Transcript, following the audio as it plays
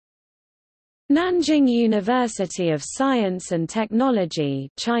Nanjing University of Science and Technology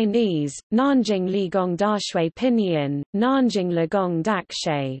Chinese, Nanjing Ligong Dashui Pinyin, Nanjing Ligong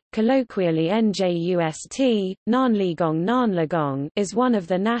Dakshe, colloquially NJUST, Nanligong Nanligong is one of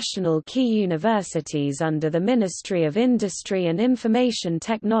the national key universities under the Ministry of Industry and Information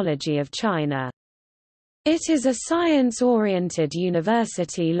Technology of China. It is a science-oriented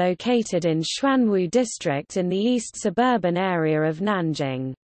university located in Xuanwu District in the east suburban area of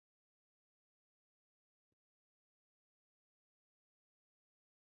Nanjing.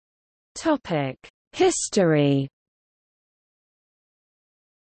 History.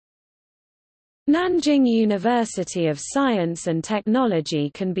 Nanjing University of Science and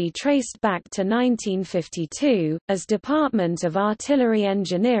Technology can be traced back to 1952, as Department of Artillery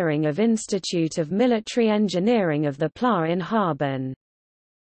Engineering of Institute of Military Engineering of the PLA in Harbin.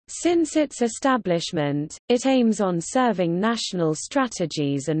 Since its establishment, it aims on serving national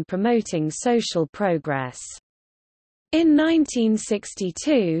strategies and promoting social progress. In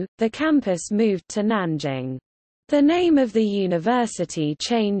 1962, the campus moved to Nanjing. The name of the university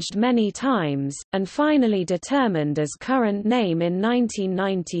changed many times, and finally determined as current name in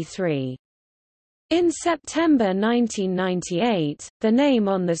 1993. In September 1998, the name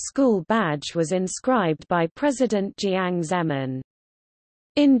on the school badge was inscribed by President Jiang Zemin.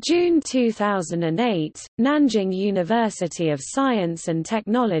 In June 2008, Nanjing University of Science and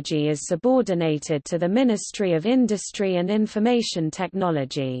Technology is subordinated to the Ministry of Industry and Information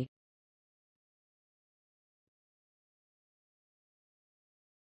Technology.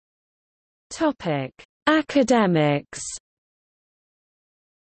 Academics.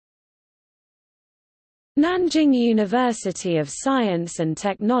 Nanjing University of Science and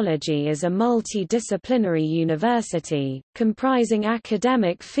Technology is a multidisciplinary university, comprising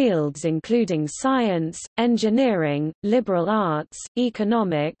academic fields including science, engineering, liberal arts,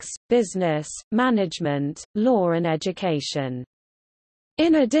 economics, business, management, law and education.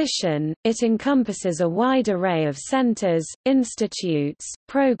 In addition, it encompasses a wide array of centers, institutes,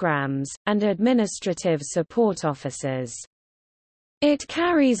 programs, and administrative support offices. It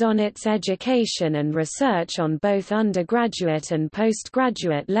carries on its education and research on both undergraduate and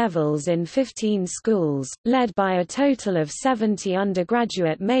postgraduate levels in 15 schools, led by a total of 70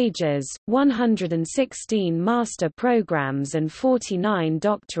 undergraduate majors, 116 master programs and 49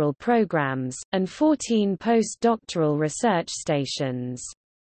 doctoral programs, and 14 postdoctoral research stations.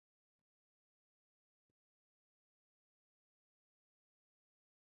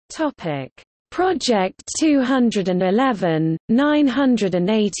 Project 211,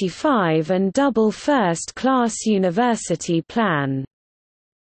 985 and double first-class university plan.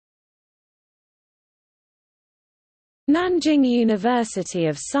 Nanjing University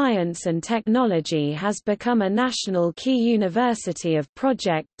of Science and Technology has become a national key university of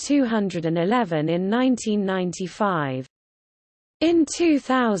Project 211 in 1995. In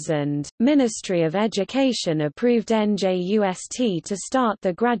 2000, Ministry of Education approved NJUST to start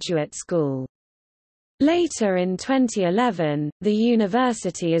the graduate school. Later in 2011, the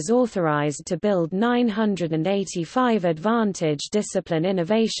university is authorized to build 985 Advantage Discipline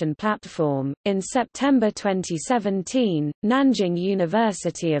Innovation Platform. In September 2017, Nanjing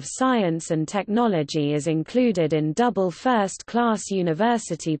University of Science and Technology is included in Double First Class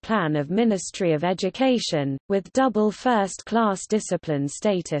University Plan of Ministry of Education, with Double First Class Discipline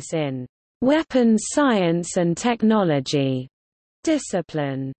status in Weapons Science and Technology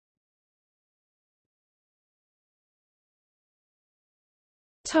discipline.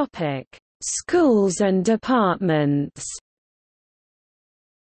 Schools and departments.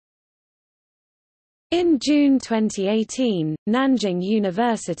 In June 2018, Nanjing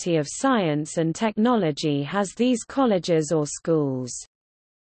University of Science and Technology has these colleges or schools.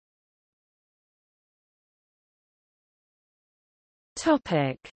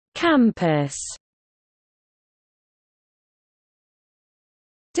 Campus.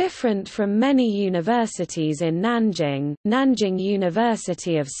 Different from many universities in Nanjing, Nanjing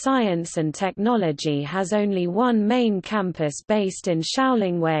University of Science and Technology has only one main campus based in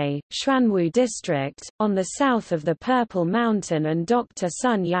Shaolingwei, Xuanwu District, on the south of the Purple Mountain and Dr.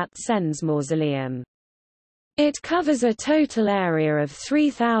 Sun Yat-sen's mausoleum. It covers a total area of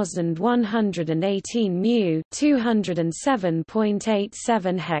 3,118 mu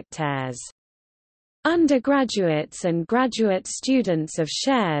 (207.87 hectares). Undergraduates and graduate students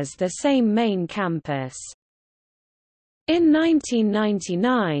shares the same main campus. In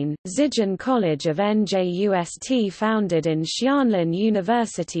 1999, Zhejiang College of NJUST founded in Xianlin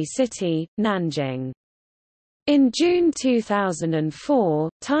University City, Nanjing. In June 2004,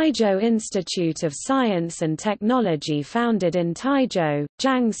 Taizhou Institute of Science and Technology, founded in Taizhou,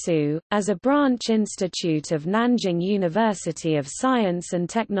 Jiangsu, as a branch institute of Nanjing University of Science and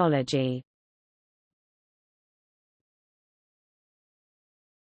Technology.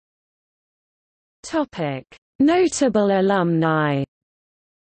 Notable alumni: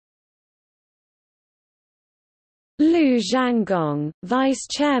 Liu Zhanggong, Vice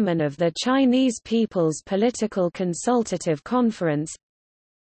Chairman of the Chinese People's Political Consultative Conference;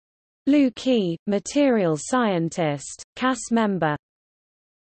 Liu Qi, Material Scientist, CAS member;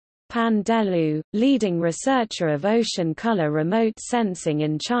 Pan Delu, leading researcher of ocean color remote sensing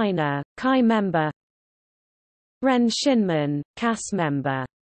in China, CAI member; Ren Xinmen, CAS member.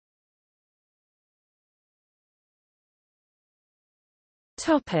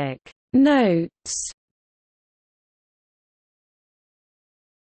 Notes.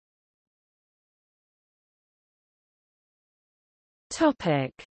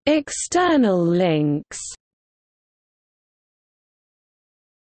 External links: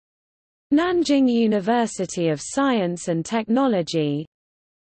 Nanjing University of Science and Technology,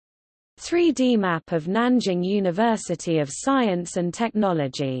 3D map of Nanjing University of Science and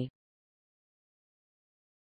Technology.